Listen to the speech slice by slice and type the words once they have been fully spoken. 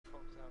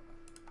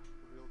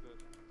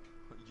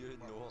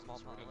on,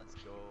 man, let's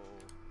go.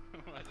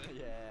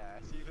 Yeah,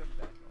 it's even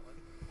better.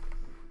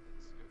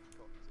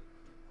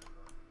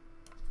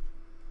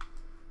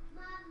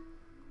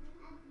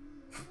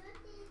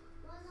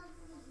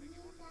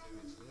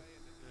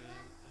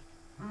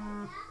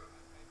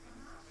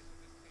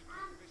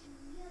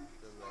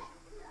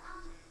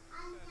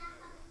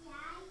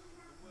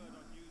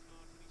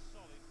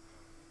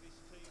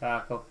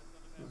 Tackle.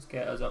 Let's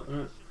get us up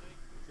in it.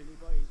 Silly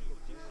boys, good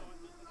play.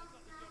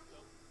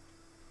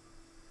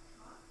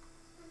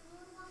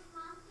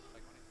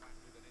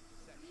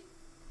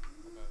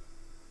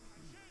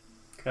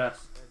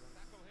 Chris.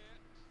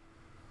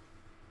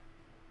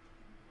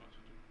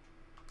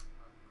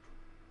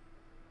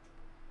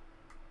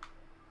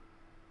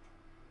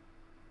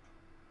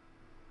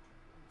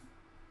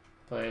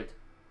 Played.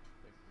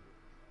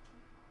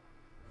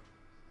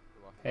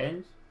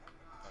 Pens?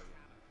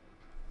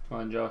 Come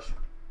on, Josh.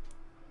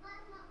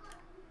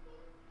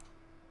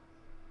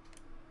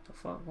 The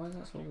fuck? Why is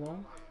that so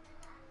long?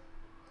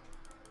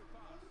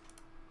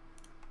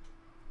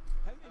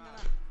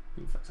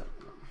 You fix it.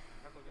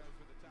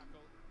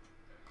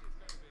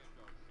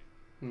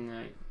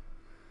 Right.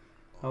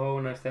 How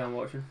will next day I'm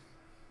watching?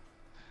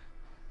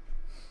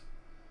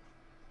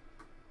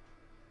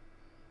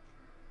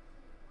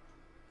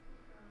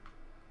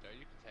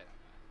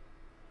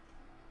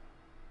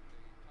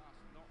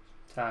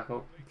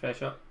 Tackle.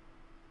 Pressure.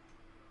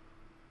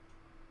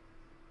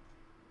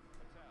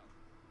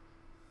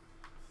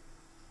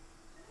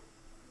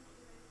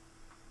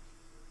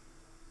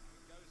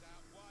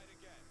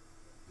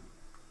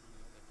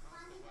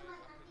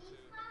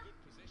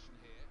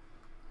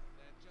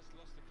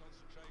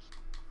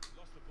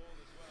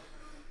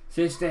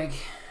 Steg.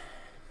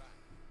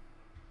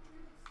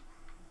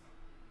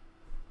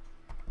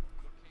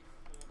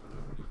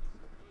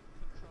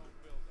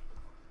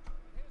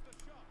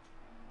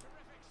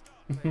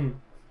 Any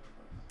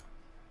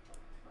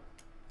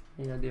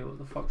idea what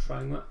the fuck's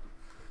wrong with it?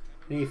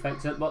 Can you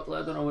fix it, Butler?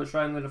 I don't know what's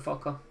wrong with the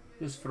fucker.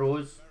 Just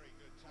froze.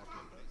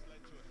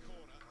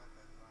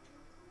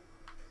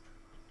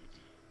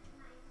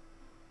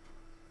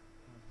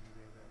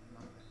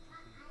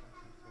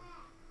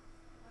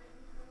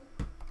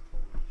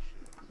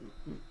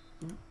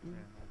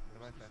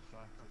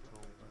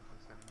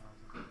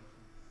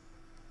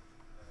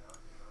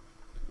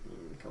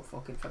 I'll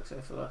fucking fix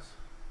it for this.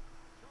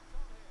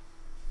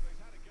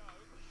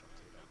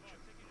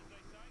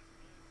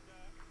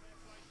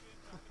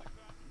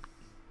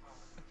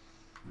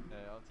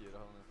 Ja, tider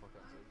har han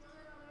fucking ut.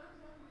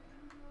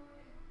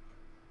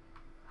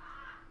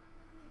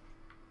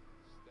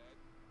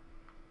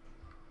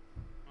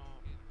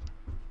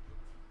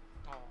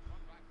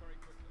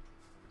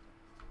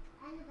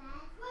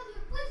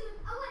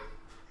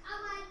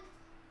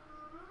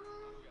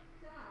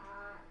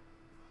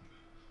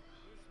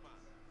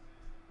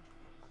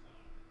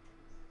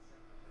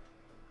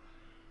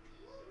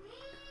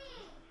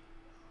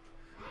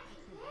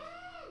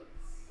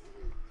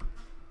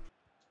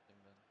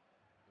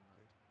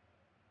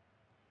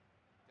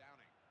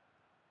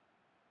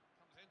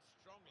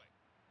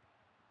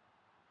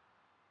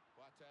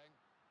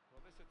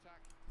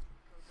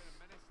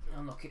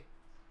 Unlucky.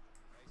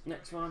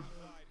 Next one.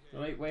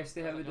 Right,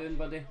 Westy, how we doing,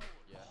 buddy?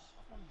 Yeah.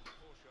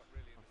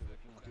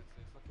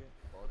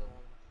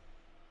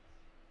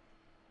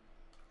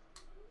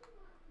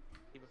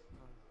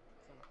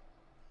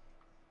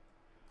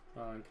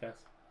 Oh, and Chris.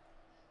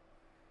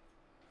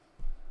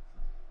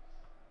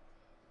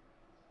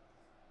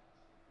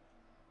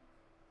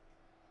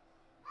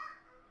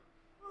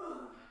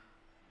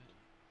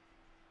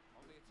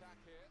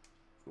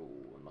 Oh,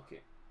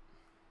 unlucky.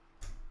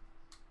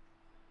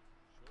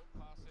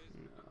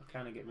 No, I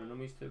can't get my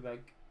nummies too big.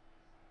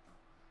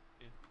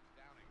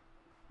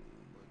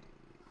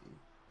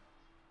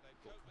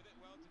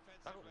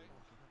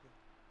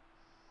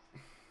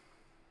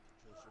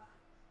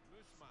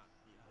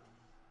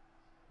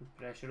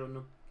 Pressure on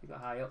them. Keep it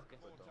high up.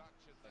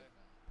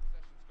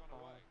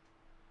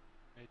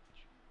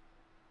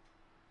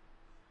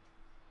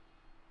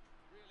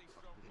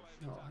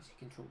 Oh, has he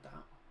controlled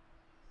that?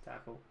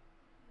 Tackle.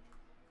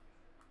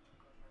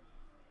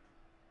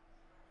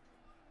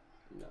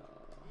 No.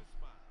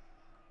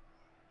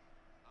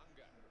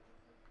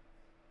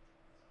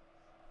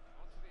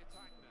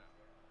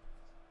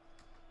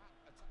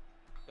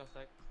 Just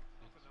like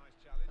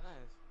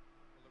nice.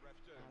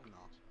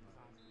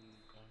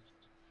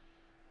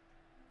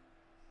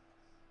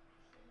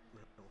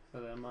 For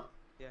them, Matt.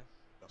 Yeah.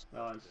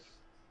 Well, I'm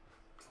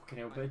fucking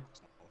helping.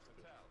 It's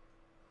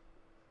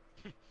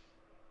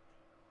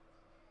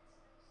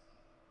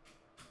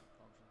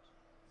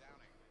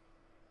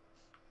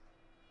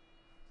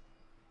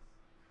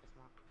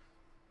not.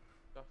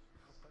 Just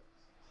like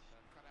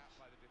Cut out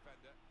by the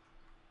defender.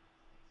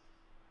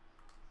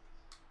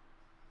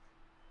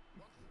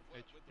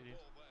 With the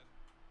ball then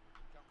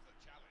comes the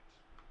challenge.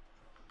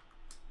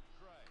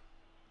 Gray.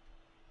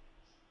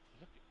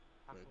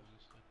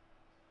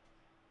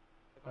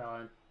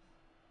 Well,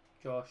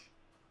 Josh.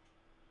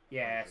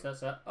 Yes,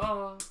 that's it.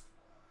 Oh.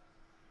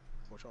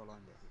 What's our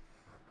line, bro?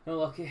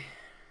 Unlucky.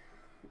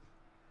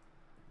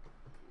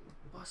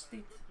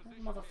 Busted.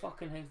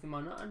 Motherfucking hangs to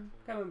my nothing.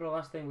 Can't remember the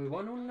last time we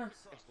won on this.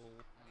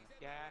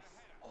 Yes.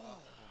 It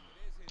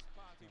is his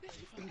party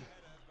header,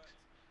 but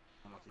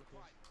not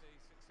quite the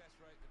success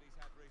rate that he's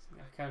had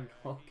recently. I can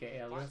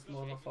okay, this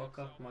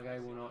motherfucker. My guy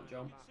will not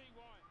jump.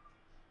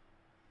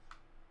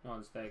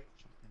 Non-stick.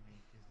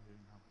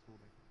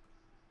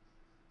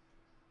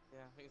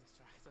 Yeah, I think it's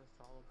a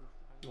solid.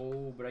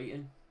 Oh,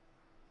 Brighton.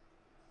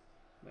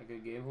 A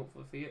good game,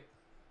 hopefully for you.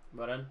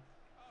 We're in. Oh,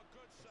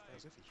 good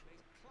save. He's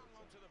clung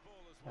onto the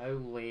ball as How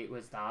well. late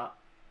was that?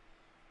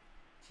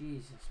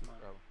 Jesus, man.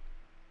 Bro.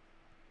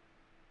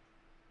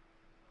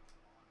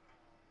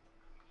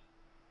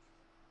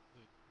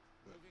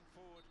 Moving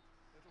forward,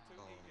 little too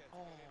eager to get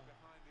in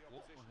behind the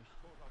opposition.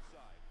 Caught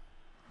offside.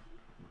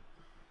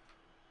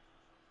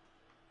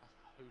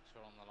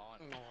 Hooter on the line.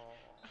 No.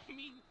 I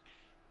mean,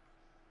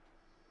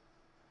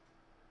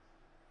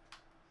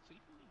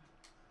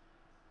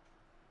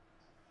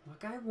 My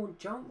guy won't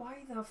jump.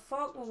 Why the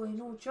fuck will he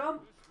no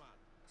jump? Usman.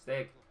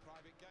 Stick. Little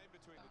private game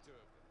between the two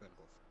of them.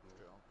 Go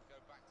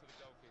back to the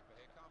goalkeeper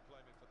here. Can't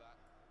blame him for that.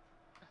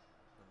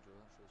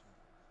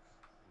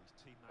 His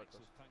teammates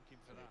will thank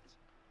him for that.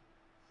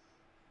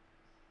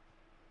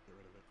 They're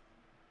going to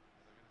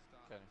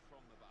start Kenny. from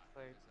the back.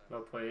 Played. It's a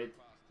Well played.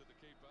 pass to the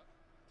keeper,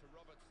 to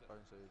Robertson.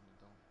 Fine save,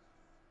 então.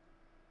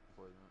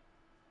 Foi, né?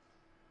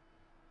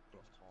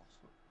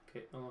 Nossa,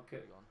 Okay,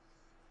 unlucky. gone.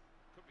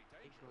 Could be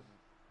dangerous.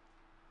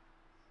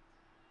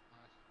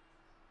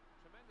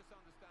 Tremendous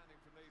understanding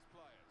from these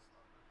players.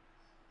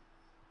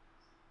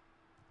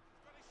 He's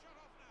got his shot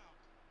off now.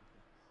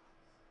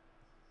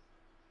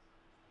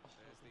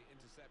 There's the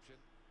interception.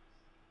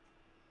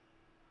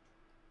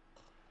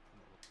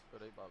 Good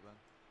right back then.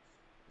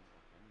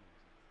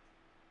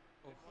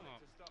 Didn't want it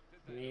to stop,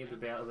 did they? Maybe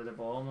better with the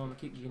ball, man.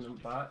 Keep giving them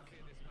back.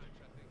 In this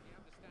match, I think he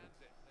understands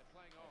it. They're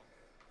playing on.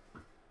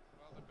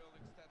 Well, they're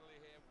building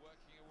steadily here,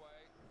 working away.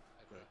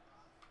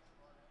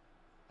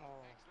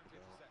 Oh. Excellent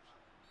interception.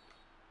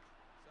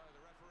 So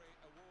the referee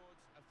awards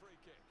a free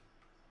kick.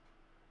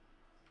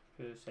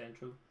 Who's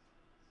central?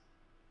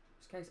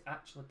 This guy's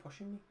actually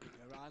pushing me.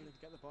 Ryan,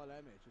 get the ball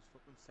there, mate. Just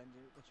fucking send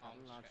it the channel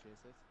and I'll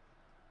chase it.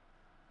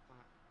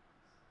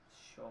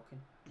 Shocking.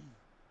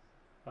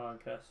 Oh, and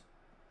Chris.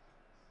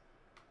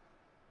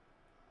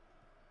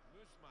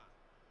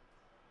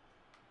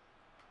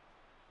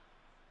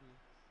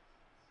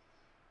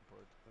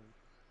 Usman.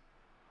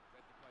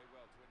 Read the play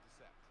well to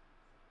intercept.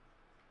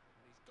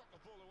 And he's got the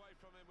ball away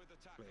from him with the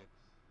tackle.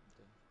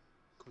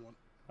 Come on.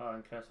 Oh,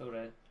 and Chris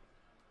already.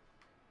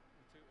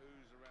 Two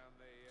oohs around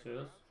the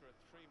Cheers. ground for a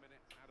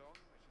 3-minute add-on,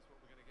 which is what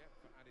we're going to get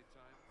for added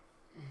time.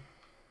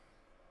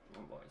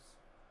 Oh, boys.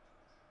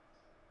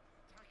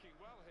 Attacking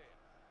well here.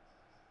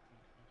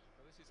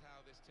 Well, this is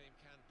how this team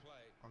can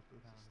play.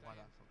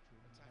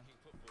 Attacking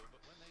football,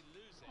 but when they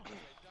lose it, as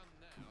they've done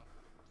now,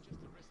 it's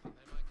just a risk that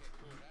they might get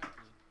caught out.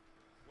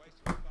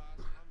 Waste of a pass,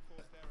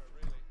 unforced error,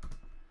 really.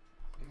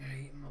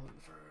 Right, I'm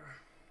looking for.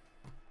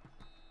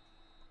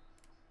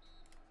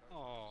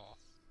 oh,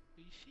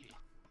 shit.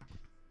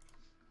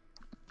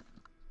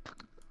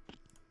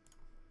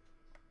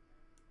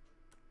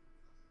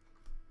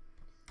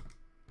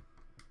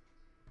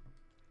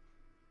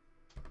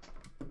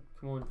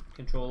 Come on,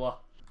 controller.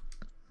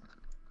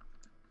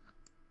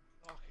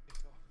 Oh, kick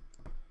off.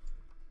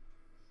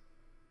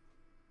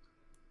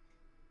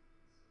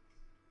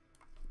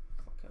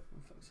 Fuck it,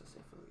 we'll fix this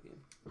here for the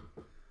game.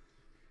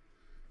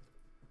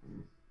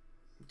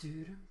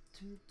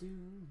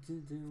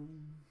 Do-do-do-do-do-do.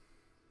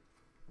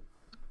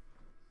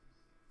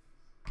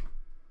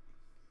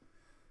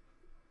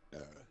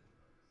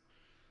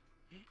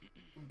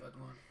 Bad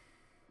one.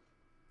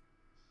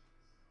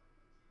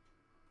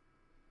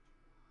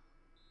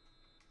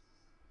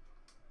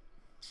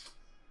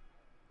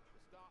 The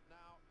start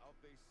now of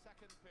the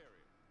second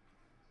period.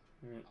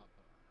 Right.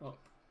 Up.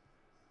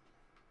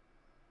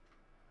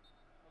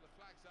 Well, the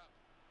flag's up.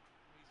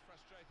 He's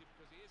frustrated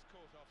because he is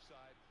caught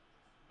offside.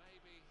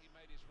 Maybe he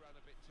made his run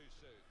a bit too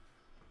soon.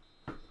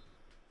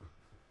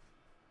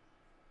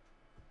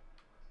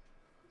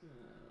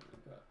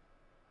 Got.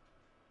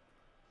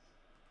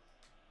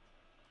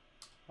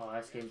 Oh,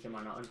 this game's in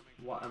my nothing.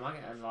 What, am I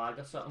getting lag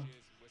or something?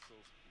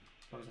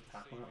 That was a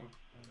tackle, that one.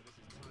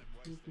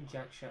 You can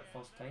jack shit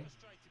first time.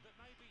 Frustrated, but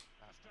maybe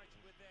frustrated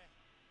with their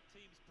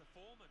team's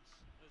performance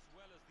as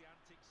well as the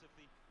antics of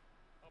the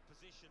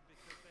opposition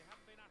because they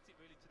haven't been at it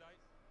really today.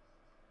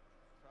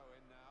 Throw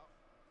in now.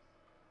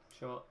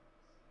 Shot.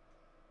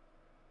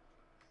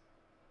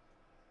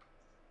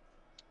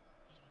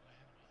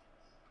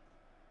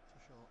 Two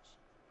shots.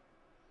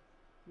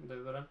 Do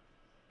we're in.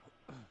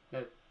 No.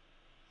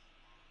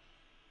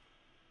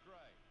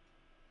 Gray.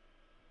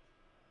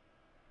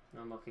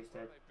 Unlucky Well,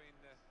 dead. they've been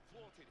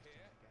thwarted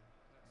here. That's a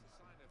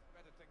sign of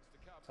better things to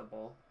come. It's a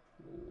ball.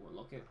 Ooh,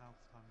 unlucky.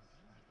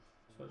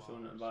 So it's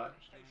on at the back.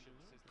 Patience is the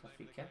A name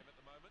free of the kick. game at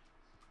the moment.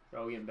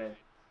 Brilliant, Ben. Oh,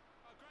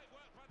 great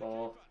work by the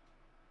Ball. keeper.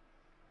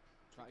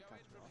 Try to Go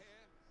catch in it from off.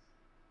 here.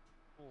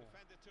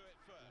 Defender to it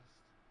first.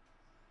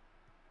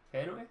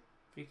 Penalty?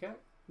 Free kick?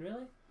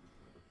 Really?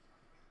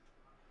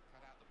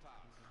 Cut out the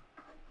pass.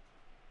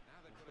 Now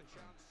they've got a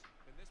chance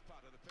in this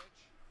part of the pitch.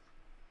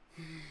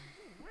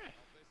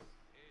 Well, this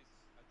is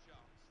a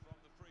chance from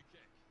the free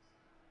kick.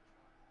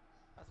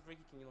 That's a free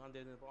kick and you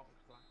landed in the box,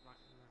 like right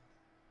in there.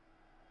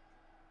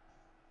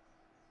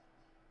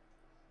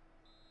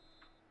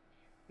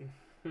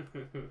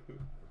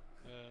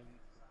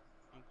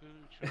 I'm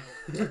going to try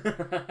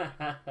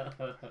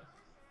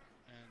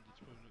and it's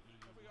probably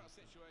not Have we going got a to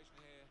situation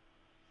here,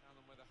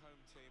 Alan, where the home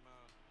team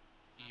are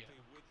Yeah.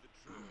 happy with the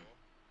draw?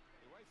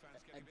 The away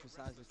fans getting a bit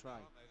Emphasise the restless try.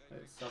 now, aren't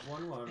they? It's I've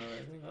won one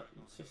already.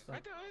 It's just I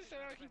a don't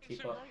understand how he keep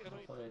gets so up. right. I I'll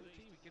don't play the it.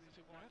 team getting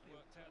so Quite quietly.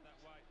 worked out that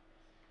way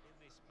in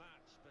this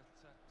match, but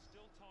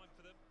still time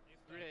for them if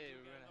they Really,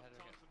 do get really enough ahead of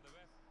time it. from the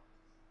ref.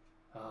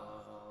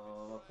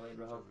 Oh, I played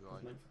Rahul. Should be It was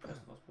right. meant for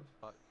Christmas, but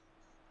Back.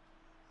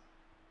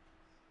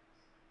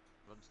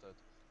 Runstead.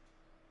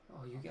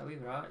 oh, you get away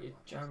with that, you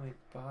jammy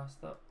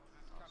bastard.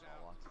 That's That's cut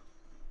all out. that.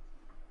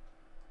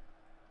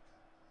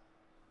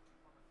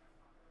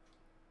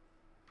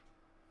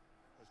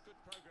 There's good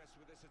progress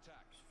with this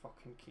attack. It's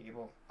fucking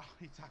cable. Oh,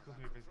 he tackled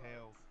me with his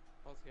heel.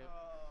 That's good.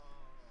 Oh.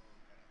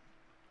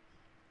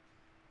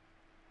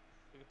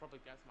 We could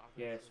probably get some out of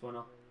Yes, this,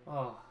 winner.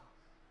 Oh.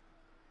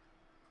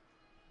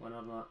 Went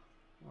on that.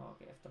 Oh, I'll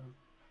get after him.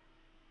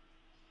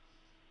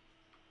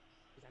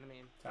 He's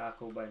animating.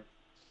 Tackle, Ben.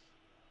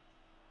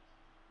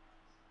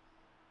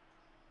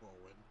 What a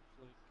win.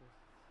 Like, this time.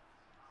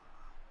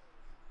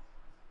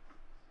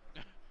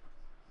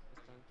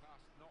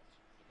 Pass not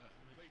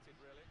completed,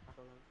 really.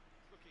 Tackle him.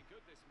 It's looking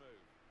good, this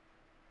move.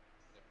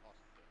 Yeah,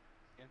 possibly.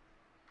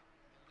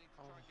 They'll need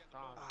to Oh, try and get the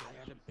ball God. Ah, back. he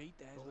had a beat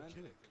there as Goal well.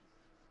 kick.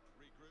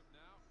 Regroup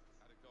now.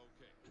 Had a goal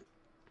kick.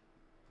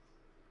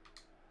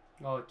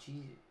 Oh,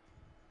 jeez.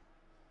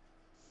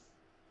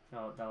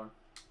 Oh, Dylan.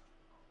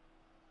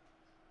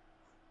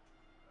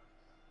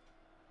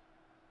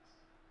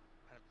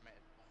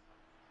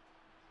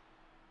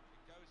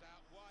 It goes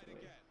out wide Wait.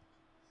 again.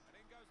 And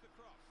in goes the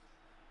cross.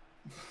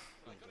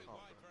 Well, they got it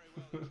wide very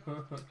well. They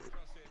tried to get the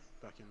cross in.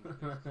 Back in.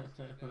 Turned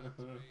out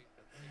to be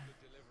a good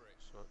delivery.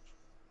 Switch.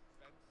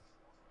 Spence.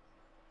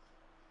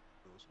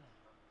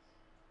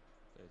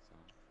 Dead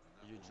time.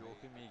 Are you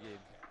joking me,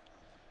 game?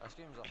 This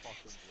game's a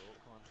fucking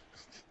joke, man.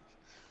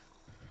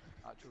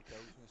 Actual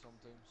kills me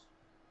sometimes.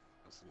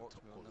 Walks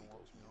me on, then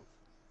walks me off.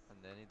 And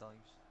then he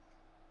dives.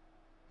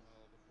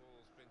 Well, the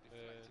ball's been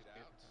deflected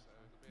out, so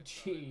it'll be a throw-in.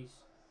 Jeez.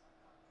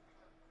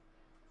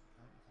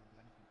 I don't think there's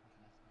anything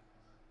pushing this game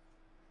forward.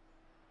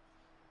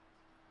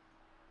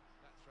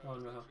 That Oh, throw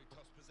has no. literally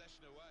tossed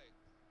possession away.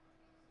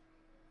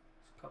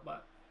 Cut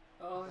back.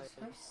 Oh, it's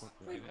nice.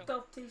 Big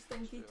dirty,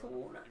 stinky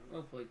toe.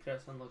 Well played,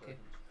 Chris. Unlucky.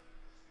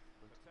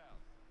 Patel.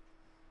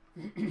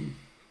 Into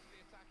the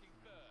attacking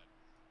third.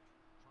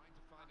 Trying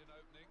to find an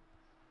opening.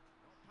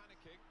 Not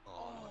panicking.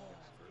 Oh,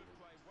 Good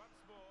play once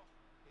more.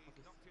 He's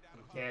knocked it out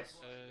of Yes.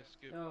 harm's way.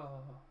 Skip. Oh.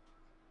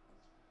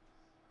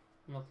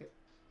 Unlucky.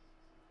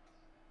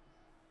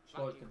 Just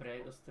like the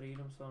break, there's three of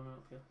them, so I'm not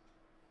up here.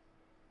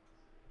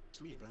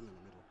 Just leave Ben in the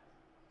middle.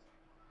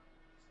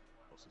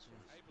 What's his face?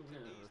 Able to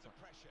Yeah. ease the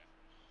pressure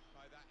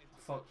by that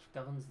Fuck,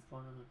 interception. Dylan's the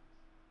one. Isn't it?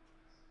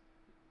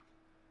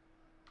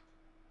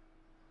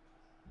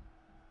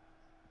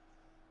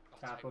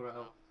 Tackle,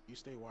 Rahul. You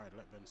stay wide,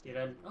 let Ben stay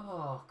You're in. the middle.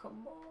 Oh,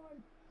 come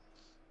on.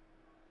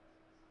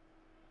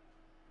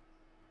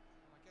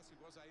 Well, I guess he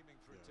was aiming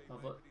for a Yeah. teammate,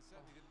 Love but it. he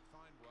certainly didn't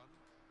find one.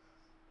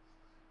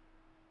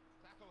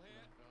 Tackle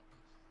here.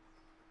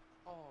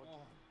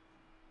 Oh,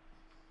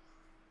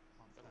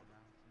 Can't stay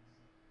now.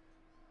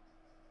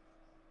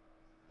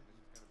 This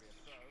is going to be a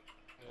throw.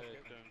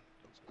 Don't.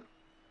 That's good.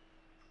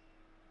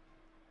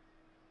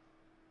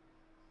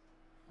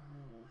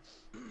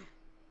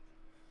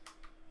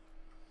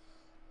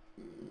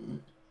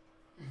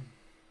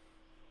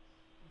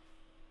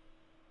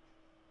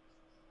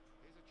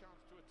 Here's a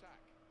chance to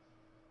attack.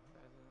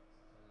 there's a,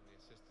 And the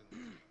assistant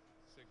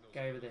signals.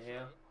 Guy for with the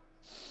hair. throw.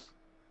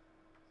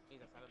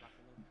 he's a fella back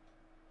in him.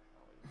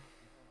 Oh,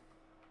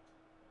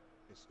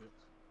 It's good.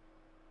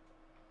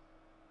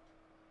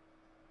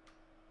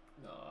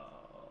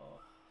 No.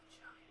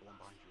 The one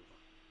behind you.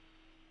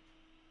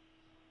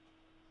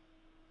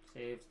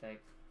 Save, Steg.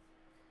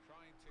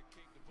 Trying to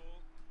keep the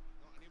ball.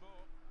 Not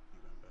anymore. You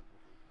went Ben.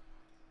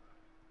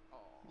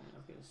 Oh,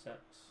 I'll get a 6. Well,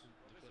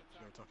 this Go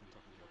attack tucking,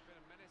 tucking, has go. been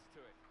a menace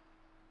to it.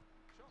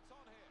 Shots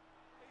on here.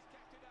 He's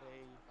kept it out.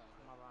 hey,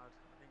 my bad.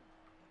 I think.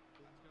 That's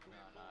going to be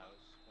a No, corner. it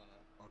was one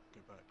of I'll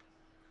get back.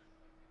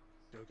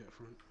 Go get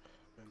front.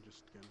 Ben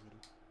just get in the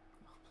middle.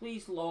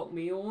 Please lock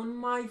me on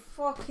my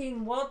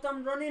fucking word.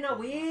 I'm running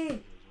away.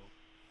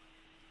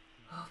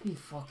 I've been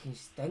fucking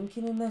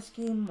stinking in this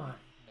game, man.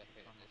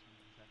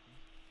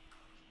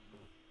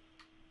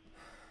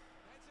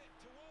 Heads it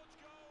towards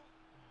goal.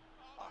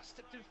 Oh, I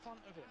stepped in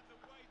front of it. And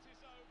the wait is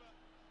over.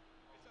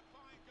 It's a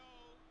fine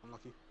goal.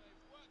 Unlucky.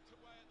 They've worked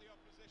away at the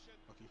opposition.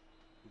 Lucky.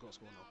 We've got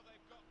to score Now now.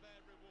 they've got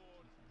their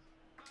reward.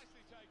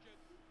 Nicely taken.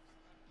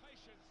 And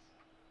patience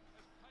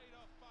has paid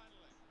off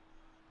finally.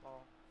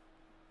 Oh,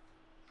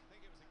 I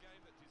think it was a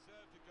game that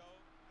deserved a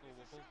goal. Goal,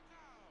 It's a goal. shot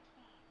now.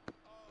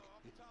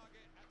 off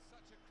target at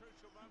such a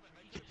crucial moment.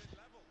 They could have been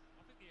level.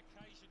 I think the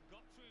occasion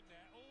got to him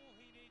there. All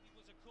he needed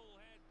was a cool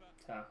head, but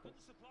Tackle.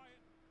 couldn't supply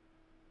it.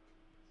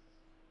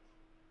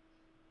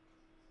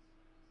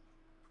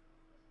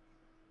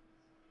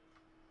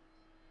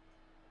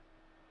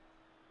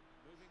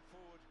 Moving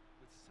forward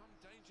with some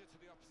danger to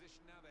the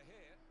opposition now they're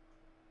here.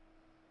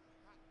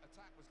 That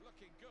attack was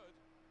looking good.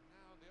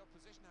 Now the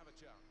opposition have a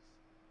chance.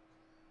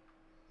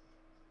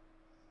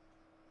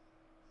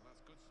 Well,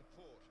 that's good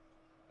support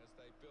as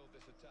they build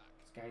this attack.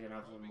 This guy's an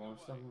absolute Probing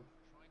monster. away,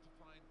 trying to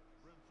find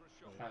room for a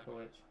shot. Tackle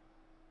which.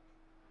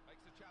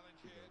 Makes the challenge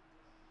here.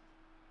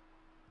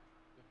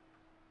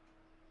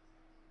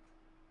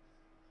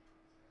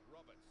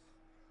 Roberts.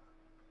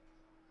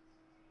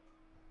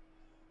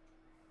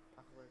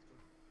 Tackle where it's good.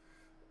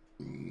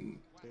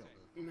 Stay up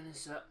Whack there.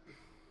 Minnesota.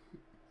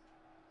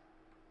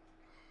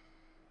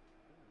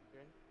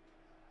 Green.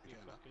 Again,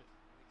 that Fuck it.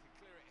 He can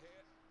clear it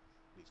here,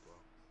 needs to go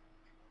out.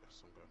 Yes,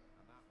 some go.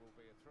 and that will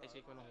be a throw. Is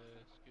he going off?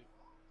 Scoop.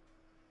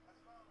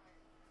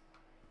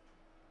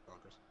 Go on,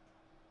 Chris.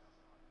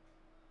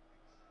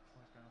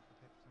 Always going off the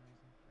tip for some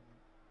reason.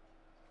 Brilliant.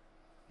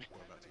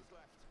 Going 10 back to you. minutes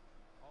left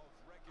of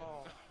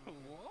regular time.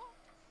 What?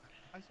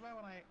 I swear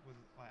when I was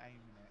like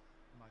aiming it,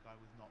 my guy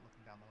was not looking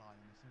down the line,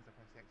 and as soon as I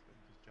press the X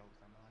button, he just jolts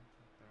down the line.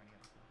 So they're only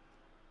up.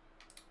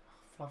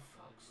 For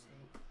fuck's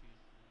sake.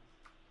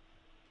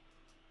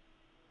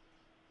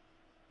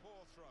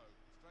 Poor throw,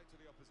 straight to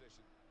the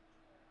opposition.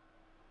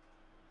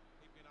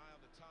 Keeping an eye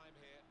on the time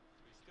here,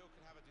 so he still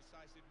can have a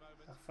decisive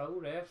moment. A foul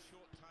ref.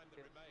 Short time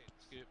that remains.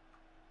 Scoop.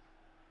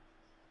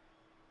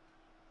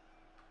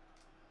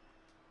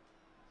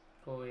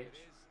 Go It H.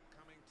 is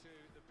coming to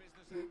the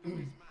business end of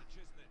this match,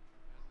 isn't it?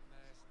 And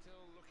they're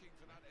still looking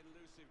for that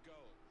elusive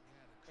goal.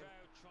 Yeah, the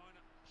crowd trying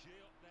to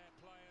gee up their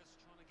players,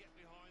 trying to get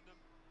behind them,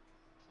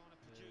 trying to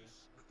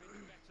produce a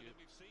bit better than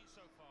we've seen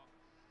so far.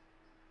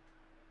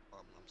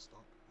 I'm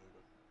stuck. There we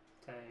go.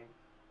 Time.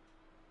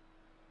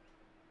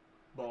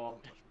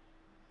 Ball. Don't touch me.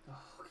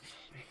 Oh,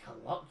 break a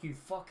luck, you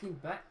fucking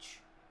bitch.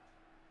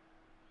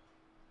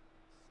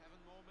 7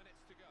 more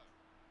minutes to go.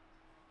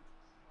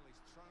 Well,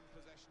 he's thrown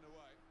possession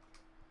away.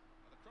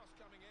 And the cross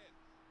coming in.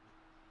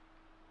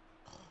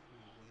 Oh,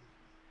 win.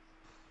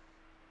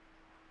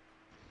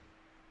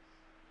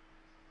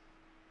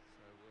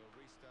 So we'll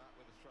restart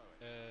with a throw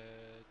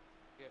in.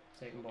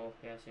 Second ball,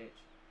 PSH.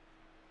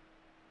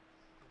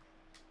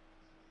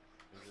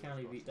 Can't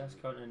he beat this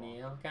cunt in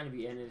the air? Can't he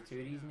beat any of the two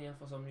of these in the air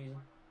for some reason?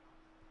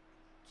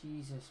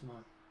 Jesus,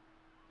 man.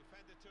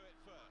 Defender to it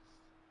first.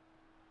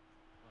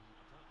 Well,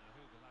 I don't know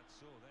who the lad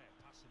saw there,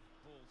 passing the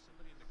ball.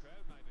 Somebody in the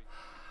crowd, maybe.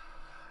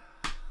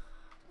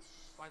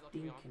 Why not to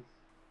be on? Stinking.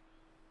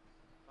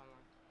 Fan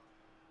line.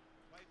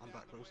 Played I'm down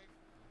back the close. wing,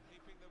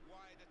 keeping the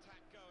wide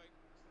attack going.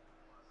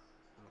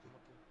 I'm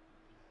looking.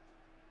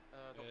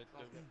 Last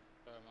one.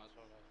 Might as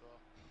well as well.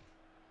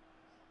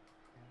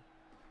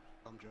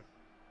 Joe.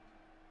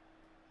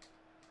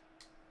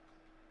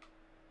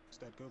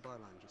 Instead, go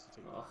byline just to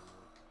take the Oh. ball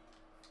away.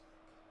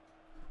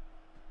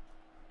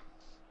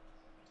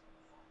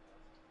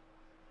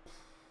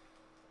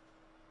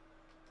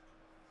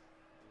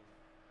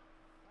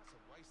 That's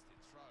a wasted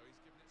throw.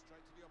 He's given it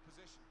straight to the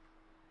opposition.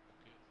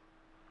 Okay.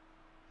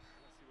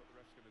 Let's see what the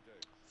ref's going to do.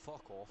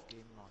 Fuck off,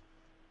 game man.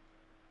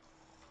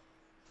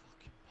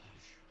 Fucking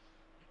pish.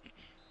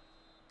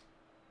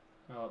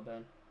 Oh,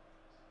 Ben.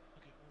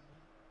 Okay,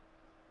 1-1.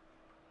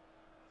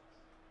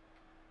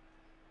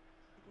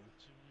 Keep going.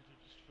 So we need to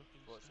just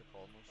fucking What's it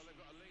called? Well, they've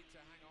got a lead to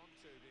hang on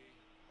to, the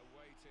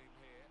away team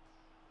here.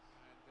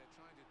 And they're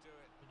trying to do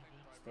it, I think,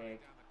 by running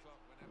Stag. down the clock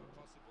whenever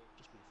possible.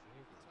 Just be And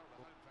you fair, can tell man.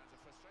 the home fans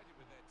are frustrated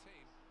with their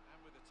team and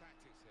with the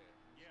tactics here.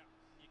 Yeah,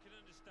 you can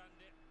understand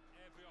it.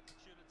 Every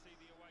opportunity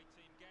the away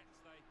team gets,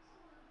 they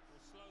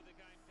will slow the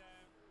game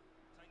down,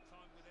 take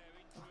time with their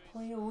injuries.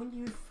 Play on,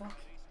 you fuck.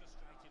 And he's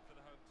frustrated for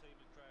the home team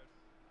and crowd.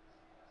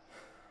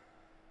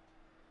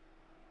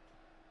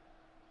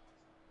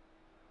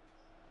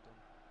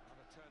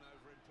 Another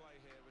turnover in play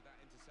here with that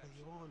Play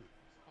interception. on.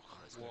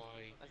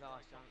 Why? That's our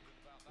last chance.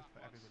 About Just that for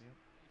one. everybody up.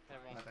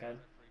 Everyone. Okay. The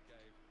referee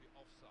gave the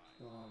offside.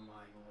 Oh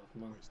my lord,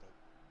 man. Wait, Stead.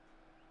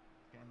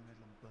 Get in the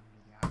middle and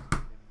bundle the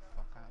absolute living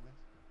fuck out of this.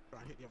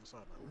 Right, hit the other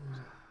side, man.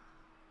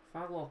 If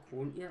I walk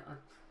on you,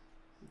 I'd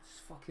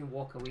just fucking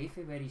walk away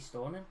from where he's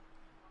standing.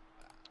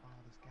 Oh,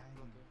 this game.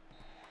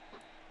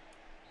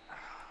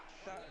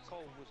 That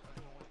goal was. As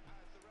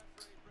the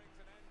referee brings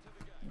an end to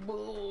the game.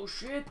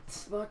 Bullshit,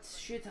 but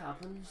shit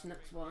happens.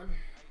 Next one.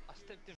 I stepped in